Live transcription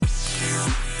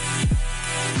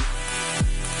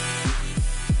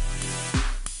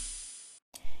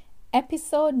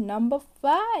Episode number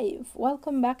 5.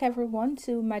 Welcome back, everyone,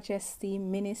 to Majesty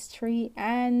Ministry.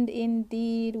 And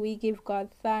indeed, we give God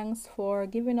thanks for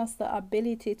giving us the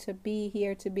ability to be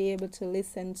here, to be able to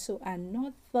listen to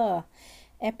another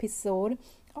episode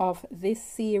of this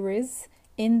series.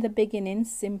 In the beginning,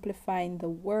 simplifying the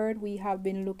word. We have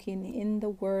been looking in the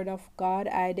word of God,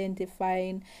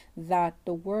 identifying that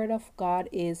the word of God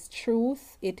is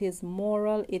truth, it is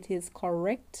moral, it is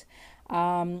correct.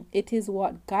 It is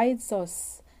what guides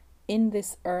us in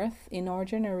this earth, in our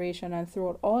generation, and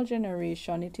throughout all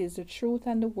generation. It is the truth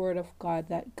and the word of God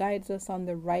that guides us on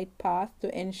the right path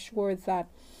to ensure that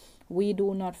we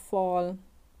do not fall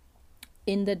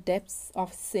in the depths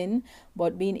of sin,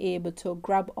 but being able to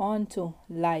grab onto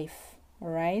life. All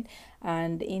right.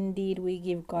 And indeed, we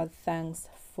give God thanks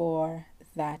for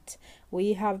that.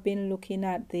 We have been looking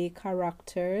at the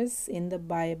characters in the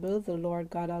Bible, the Lord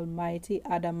God Almighty,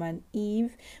 Adam and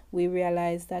Eve. We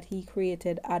realize that He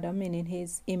created Adam in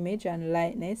His image and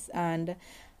likeness, and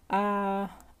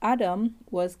Adam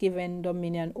was given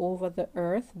dominion over the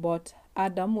earth, but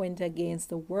Adam went against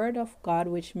the word of God,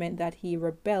 which meant that he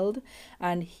rebelled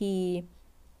and he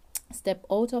stepped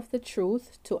out of the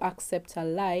truth to accept a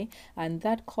lie, and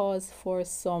that caused for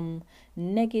some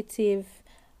negative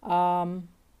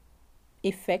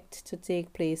effect to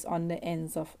take place on the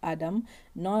ends of Adam.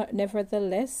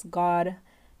 Nevertheless, God,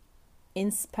 in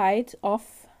spite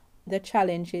of the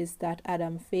challenges that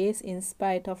Adam faced, in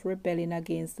spite of rebelling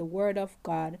against the word of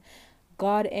God,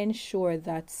 God ensured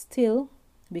that still,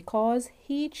 because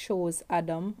He chose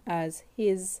Adam as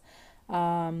His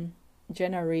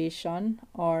generation,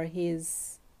 or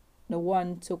the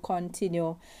one to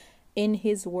continue in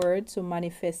His word to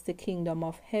manifest the kingdom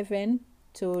of heaven,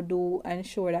 to do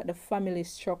ensure that the family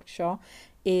structure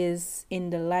is in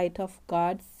the light of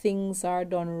God, things are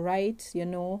done right,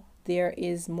 there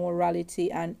is morality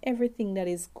and everything that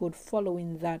is good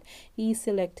following that. He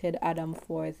selected Adam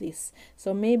for this.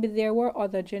 So maybe there were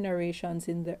other generations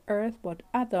in the earth, but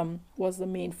Adam was the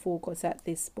main focus at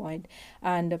this point.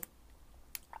 And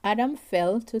Adam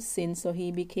fell to sin, so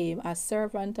he became a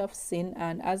servant of sin,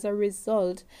 and as a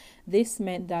result, this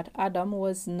meant that Adam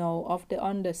was now of the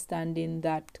understanding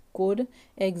that good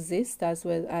exists as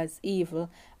well as evil.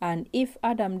 And if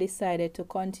Adam decided to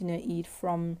continue eat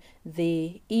from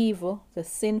the evil, the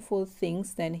sinful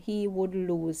things, then he would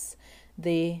lose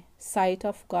the sight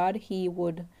of God. He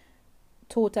would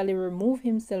totally remove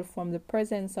himself from the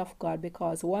presence of God,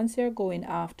 because once you're going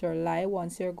after lie,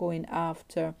 once you're going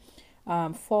after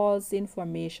false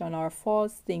information or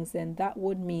false things, then that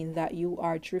would mean that you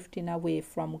are drifting away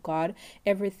from God,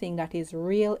 everything that is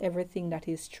real, everything that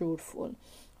is truthful.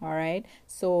 All right.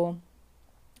 So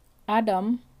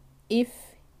Adam,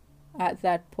 if at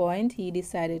that point he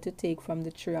decided to take from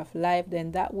the tree of life,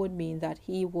 then that would mean that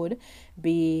he would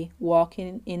be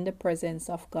walking in the presence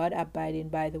of God, abiding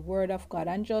by the word of God,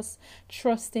 and just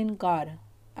trusting God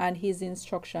and His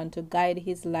instruction to guide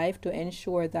his life, to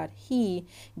ensure that he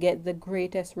get the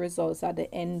greatest results at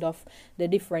the end of the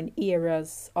different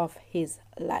eras of his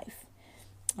life.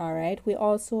 All right. We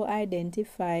also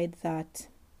identified that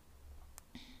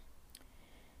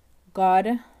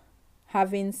God,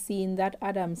 having seen that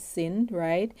Adam sinned,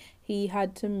 right, He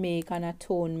had to make an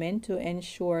atonement to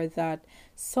ensure that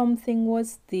something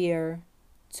was there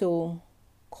to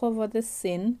cover the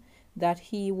sin that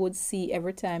He would see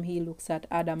every time He looks at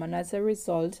Adam. And as a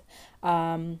result,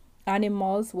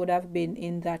 animals would have been,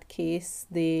 in that case,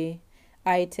 the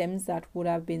items that would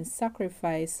have been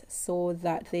sacrificed so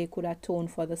that they could atone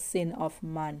for the sin of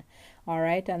man. All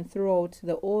right. And throughout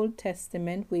the Old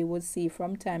Testament, we would see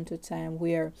from time to time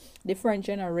where different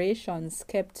generations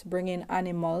kept bringing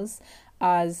animals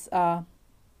as a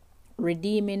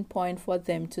redeeming point for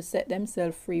them to set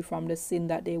themselves free from the sin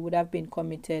that they would have been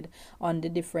committed on the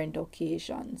different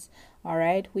occasions. All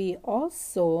right. We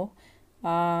also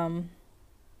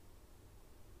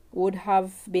would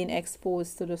have been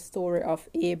exposed to the story of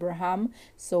Abraham.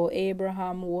 So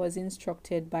Abraham was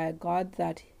instructed by God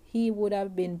that he would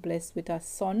have been blessed with a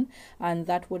son, and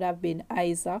that would have been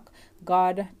Isaac.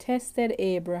 God tested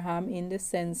Abraham in the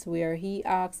sense where He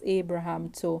asked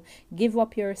Abraham to give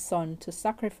up your son, to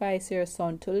sacrifice your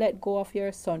son, to let go of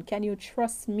your son. Can you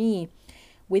trust me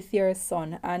with your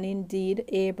son? And indeed,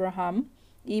 Abraham,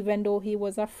 even though he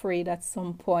was afraid at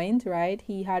some point, right,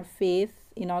 he had faith.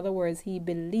 In other words, he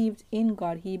believed in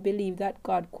God. He believed that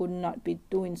God could not be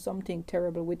doing something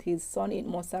terrible with his son. It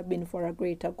must have been for a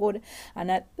greater good.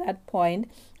 And at that point,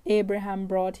 Abraham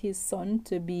brought his son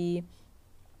to be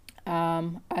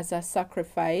as a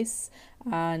sacrifice.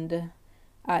 And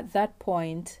at that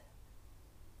point,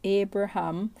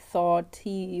 Abraham thought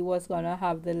he was going to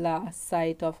have the last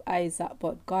sight of Isaac,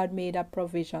 but God made a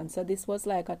provision. So this was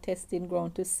like a testing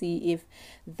ground to see if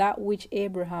that which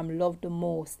Abraham loved the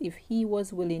most, if he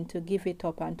was willing to give it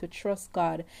up and to trust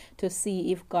God, to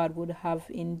see if God would have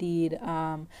indeed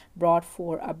brought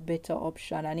forth a better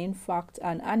option. And in fact,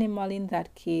 an animal in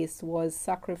that case was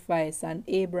sacrificed, and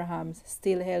Abraham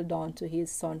still held on to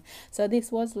his son. So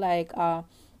this was like a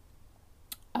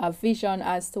vision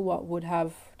as to what would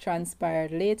have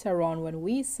transpired later on when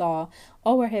we saw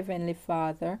our Heavenly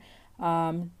Father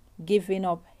giving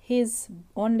up his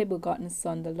only begotten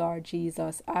Son, the Lord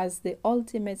Jesus, as the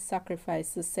ultimate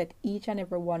sacrifice to set each and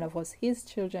every one of us, his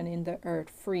children in the earth,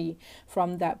 free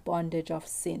from that bondage of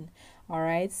sin. All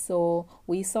right, so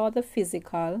we saw the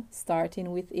physical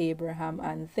starting with Abraham,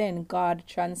 and then God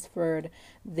transferred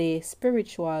the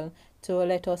spiritual to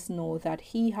let us know that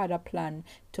he had a plan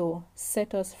to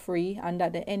set us free and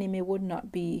that the enemy would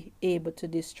not be able to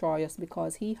destroy us,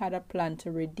 because he had a plan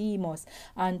to redeem us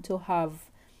and to have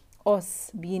us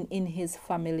being in his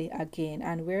family again.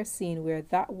 And we're seeing where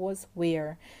that was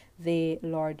where the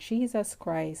Lord Jesus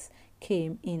Christ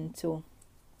came into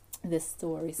the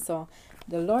story. So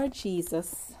the Lord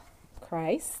Jesus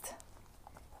Christ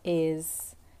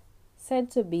is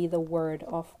said to be the Word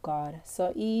of God.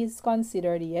 So he is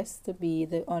considered, yes, to be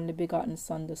the only begotten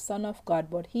Son, the Son of God,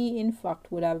 but he in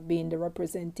fact would have been the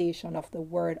representation of the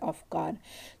Word of God.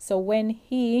 So when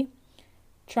he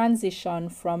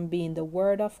transitioned from being the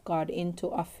Word of God into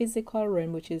a physical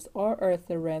realm, which is our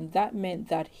earthly realm, that meant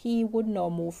that he would now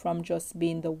move from just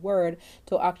being the Word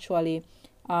to actually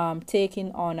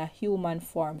taking on a human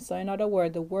form. So in other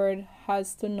words, the Word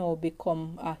has to now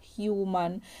become a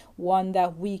human one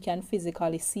that we can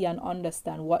physically see and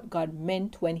understand what God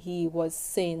meant when he was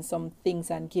saying some things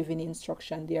and giving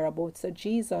instruction thereabout. So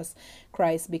Jesus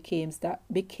Christ became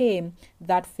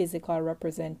that physical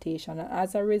representation, and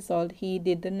as a result he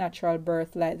did the natural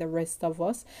birth like the rest of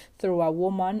us through a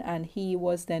woman, and he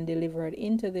was then delivered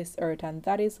into this earth, and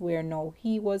that is where now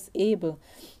he was able,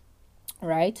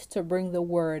 right, to bring the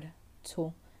Word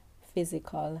to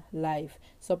physical life.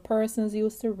 So persons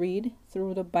used to read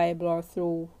through the Bible or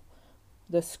through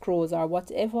the scrolls or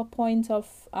whatever point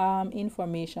of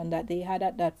information that they had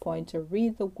at that point to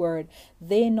read the Word.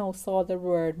 They now saw the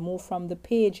Word move from the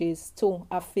pages to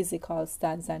a physical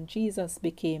stance, and Jesus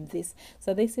became this.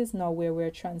 So this is now where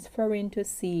we're transferring to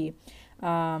see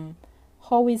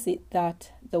how is it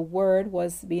that the Word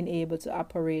was being able to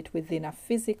operate within a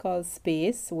physical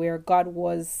space where God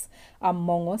was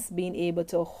among us, being able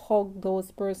to hug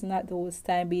those persons at those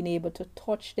times, being able to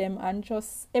touch them, and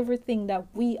just everything that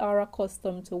we are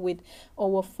accustomed to with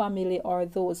our family or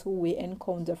those who we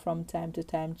encounter from time to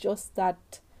time. Just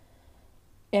that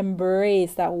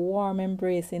embrace, that warm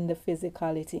embrace in the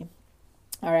physicality.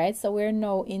 All right, so we're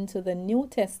now into the New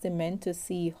Testament to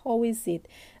see how is it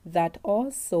that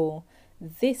also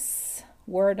this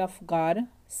Word of God,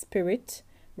 Spirit,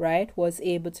 right, was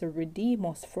able to redeem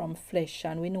us from flesh.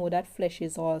 And we know that flesh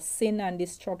is all sin and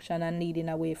destruction and leading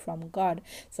away from God.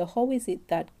 So how is it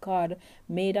that God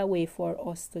made a way for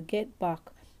us to get back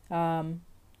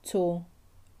to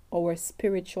our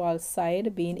spiritual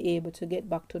side, being able to get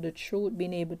back to the truth,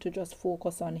 being able to just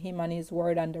focus on him and his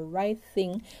word and the right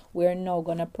thing? We're now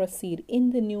going to proceed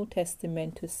in the New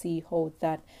Testament to see how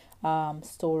that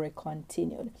story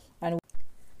continued.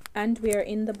 And we are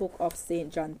in the book of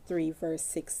St. John 3 verse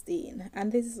 16,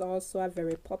 and this is also a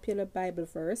very popular Bible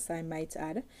verse, I might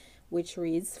add, which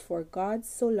reads, "For God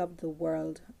so loved the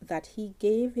world that he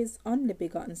gave his only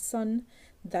begotten Son,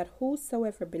 that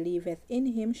whosoever believeth in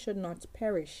him should not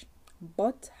perish,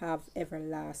 but have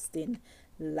everlasting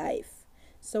life."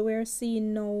 So we're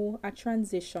seeing now a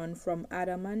transition from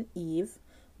Adam and Eve,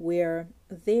 where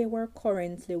they were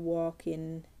currently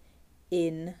walking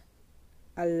in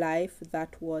a life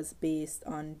that was based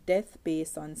on death,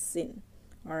 based on sin.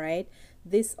 All right,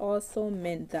 this also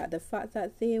meant that the fact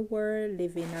that they were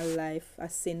living a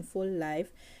sinful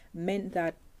life, meant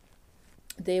that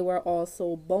they were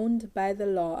also bound by the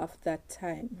law of that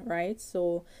time, right?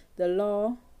 So the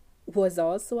law was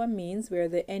also a means where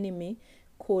the enemy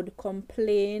could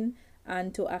complain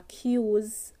and to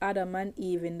accuse Adam and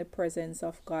Eve in the presence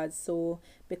of God. So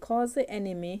because the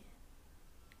enemy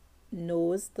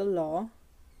knows the law,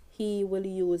 he will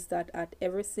use that at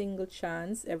every single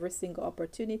chance, every single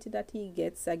opportunity that he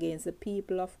gets against the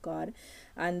people of God.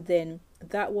 And then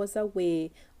that was a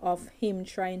way of him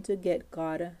trying to get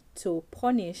God to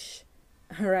punish,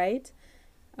 right,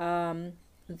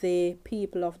 the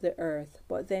people of the earth.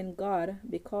 But then God,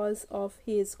 because of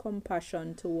his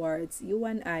compassion towards you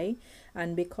and I,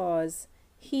 and because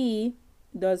he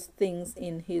does things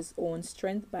in his own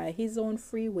strength by his own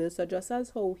free will. So just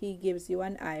as how he gives you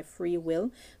and I free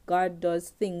will, God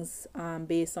does things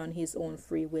based on his own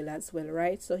free will as well,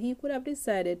 right? So he could have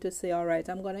decided to say, all right,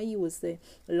 I'm going to use the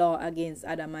law against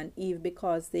Adam and Eve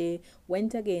because they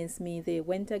went against me, they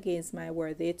went against my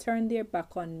word, they turned their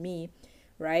back on me,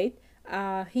 right?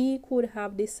 He could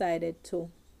have decided to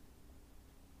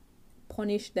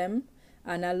punish them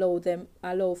and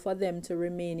allow for them to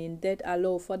remain in debt,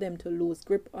 allow for them to lose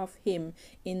grip of him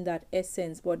in that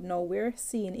essence. But now we're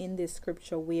seeing in this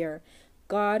scripture where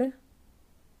God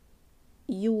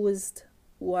used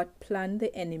what plan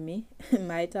the enemy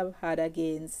might have had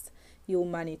against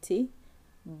humanity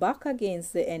back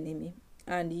against the enemy,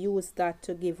 and used that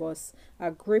to give us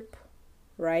a grip,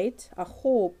 right? A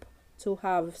hope to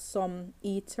have some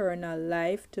eternal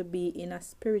life, to be in a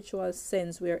spiritual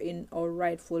sense. We're in our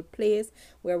rightful place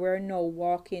where we're now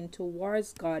walking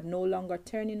towards God, no longer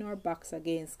turning our backs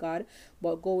against God,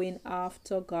 but going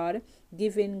after God,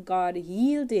 giving God,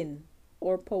 yielding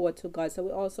our power to God. So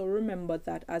we also remember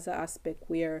that as an aspect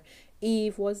where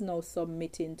Eve was now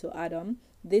submitting to Adam.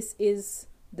 This is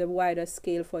the wider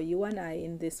scale for you and I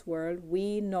in this world.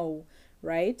 We know,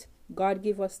 right? God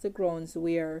give us the grounds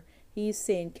where he's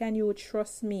saying, can you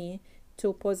trust me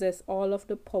to possess all of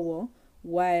the power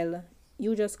while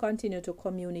you just continue to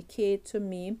communicate to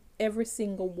me every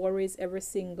single worries, every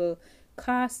single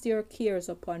cast your cares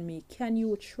upon me. Can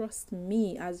you trust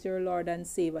me as your Lord and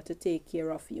Savior to take care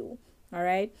of you? All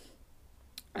right.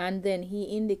 And then he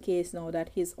indicates now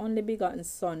that his only begotten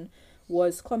son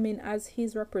was coming as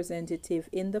his representative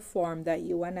in the form that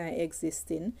you and I exist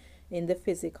in the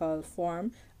physical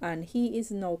form, and he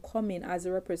is now coming as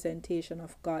a representation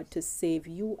of God to save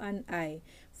you and I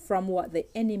from what the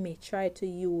enemy tried to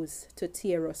use to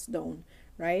tear us down,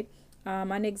 right?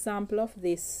 An example of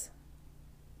this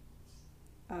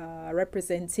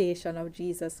representation of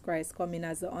Jesus Christ coming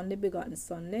as the only begotten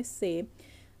son. Let's say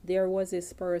there was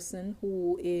this person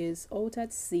who is out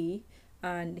at sea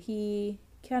and he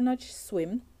cannot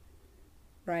swim,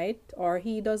 right? Or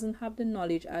he doesn't have the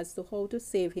knowledge as to how to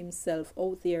save himself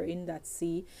out there in that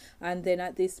sea, and then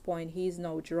at this point he's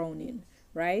now drowning,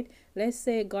 right? Let's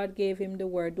say God gave him the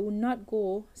word, do not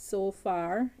go so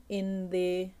far in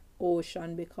the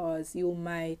ocean because you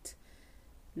might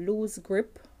lose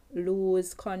grip,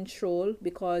 lose control,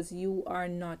 because you are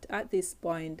not at this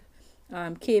point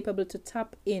capable to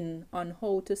tap in on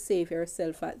how to save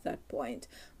yourself at that point.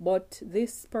 But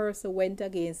this person went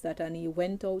against that, and he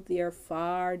went out there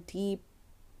far deep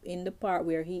in the part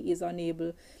where he is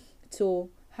unable to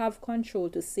have control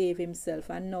to save himself.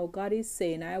 And now God is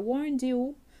saying, I warned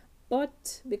you,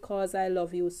 but because I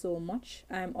love you so much,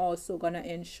 I'm also gonna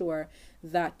ensure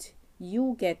that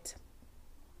you get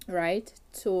right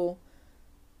to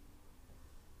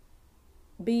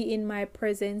be in my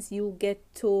presence, you get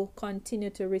to continue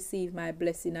to receive my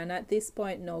blessing. And at this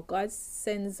point now, God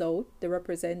sends out the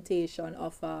representation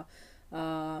of a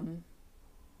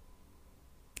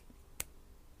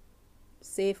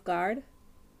safeguard,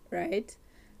 right?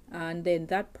 And then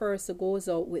that person goes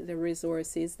out with the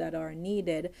resources that are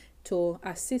needed to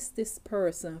assist this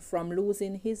person from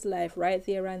losing his life right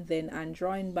there and then, and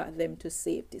drawing back them to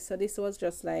safety. So this was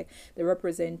just like the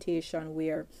representation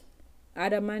where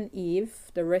Adam and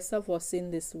Eve, the rest of us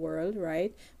in this world,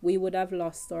 right, we would have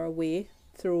lost our way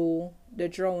through the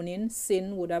drowning.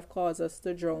 Sin would have caused us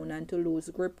to drown and to lose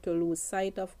grip, to lose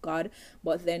sight of God.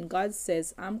 But then God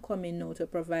says, I'm coming now to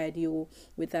provide you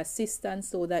with assistance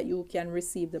so that you can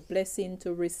receive the blessing,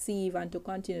 to receive and to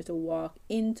continue to walk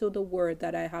into the word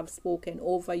that I have spoken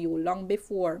over you long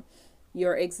before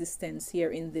your existence here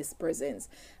in this presence.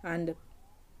 And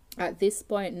at this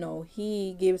point now,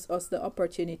 he gives us the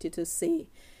opportunity to say,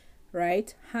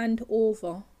 right, hand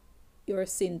over your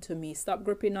sin to me. Stop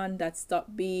gripping on that.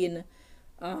 Stop being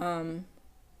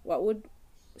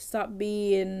stop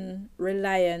being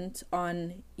reliant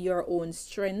on your own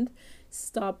strength.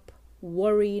 Stop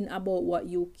worrying about what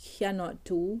you cannot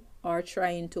do or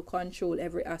trying to control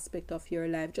every aspect of your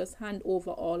life. Just hand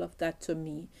over all of that to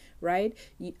me, right?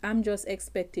 I'm just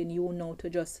expecting you now to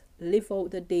just live out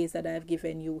the days that I've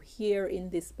given you here in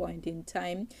this point in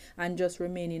time, and just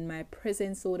remain in my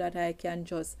presence so that I can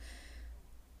just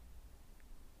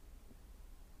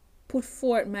put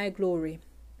forth my glory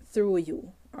through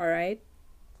you. All right.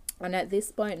 And at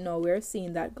this point now, we're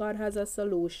seeing that God has a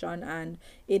solution, and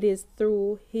it is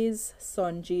through his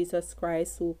son Jesus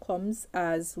Christ, who comes,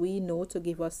 as we know, to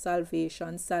give us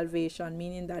salvation. Salvation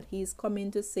meaning that he's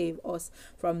coming to save us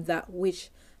from that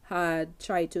which had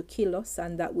tried to kill us,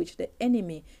 and that which the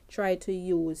enemy tried to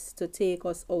use to take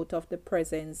us out of the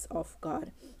presence of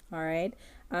God. All right.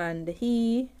 And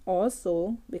he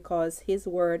also, because his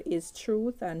word is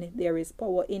truth and there is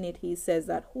power in it, he says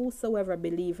that whosoever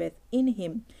believeth in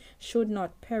him should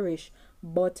not perish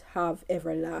but have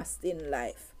everlasting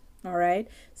life. All right.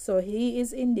 So he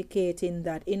is indicating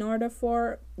that in order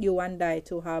for you and I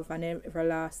to have an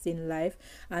everlasting life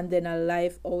and then a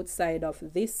life outside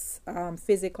of this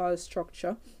physical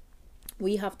structure,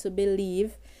 we have to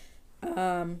believe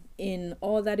in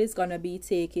all that is going to be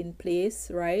taking place,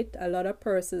 right? A lot of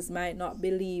persons might not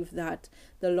believe that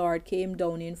the Lord came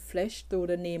down in flesh through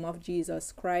the name of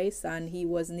Jesus Christ and he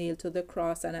was nailed to the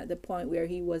cross, and at the point where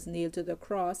he was nailed to the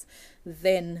cross,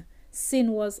 then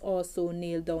sin was also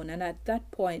nailed down, and at that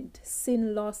point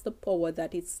sin lost the power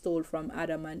that it stole from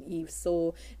Adam and Eve.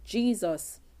 So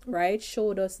Jesus, right,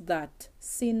 showed us that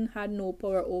sin had no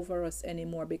power over us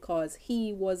anymore because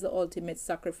he was the ultimate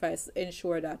sacrifice to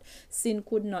ensure that sin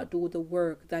could not do the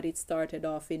work that it started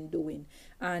off in doing.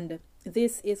 And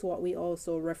this is what we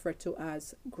also refer to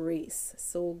as grace.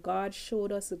 So God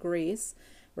showed us grace,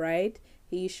 right?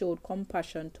 He showed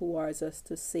compassion towards us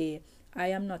to say, I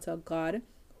am not a God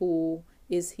who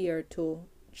is here to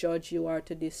judge you or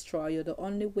to destroy you. The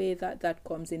only way that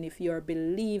comes in if you're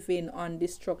believing on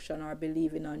destruction or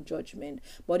believing on judgment.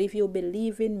 But if you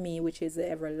believe in me, which is the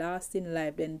everlasting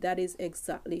life, then that is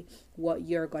exactly what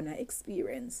you're gonna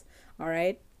experience. All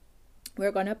right.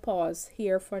 We're gonna pause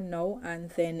here for now,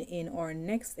 and then in our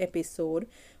next episode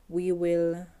we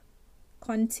will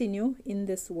continue in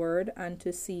this word and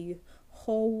to see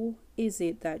how is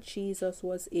it that Jesus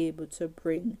was able to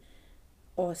bring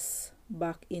us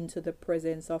back into the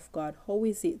presence of God. How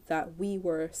is it that we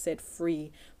were set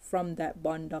free from that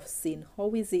bond of sin?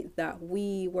 How is it that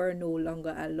we were no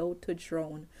longer allowed to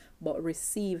drown but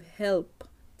receive help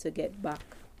to get back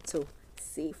to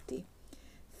safety?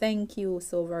 Thank you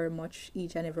so very much,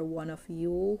 each and every one of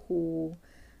you who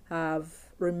have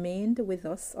remained with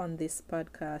us on this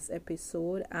podcast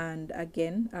episode. And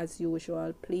again, as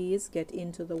usual, please get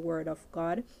into the Word of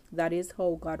God. That is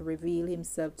how God revealed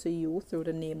himself to you, through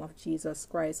the name of Jesus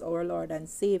Christ, our Lord and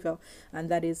Savior. And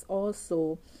that is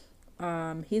also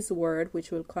his word, which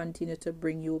will continue to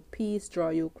bring you peace, draw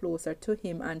you closer to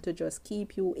him, and to just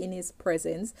keep you in his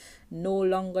presence, no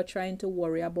longer trying to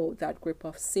worry about that grip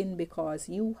of sin, because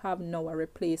you have now a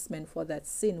replacement for that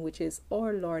sin, which is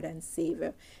our Lord and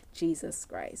Savior, Jesus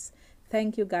Christ.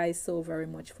 Thank you guys so very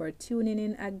much for tuning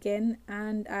in again,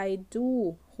 and I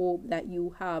do hope that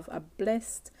you have a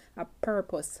blessed, a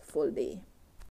purposeful day.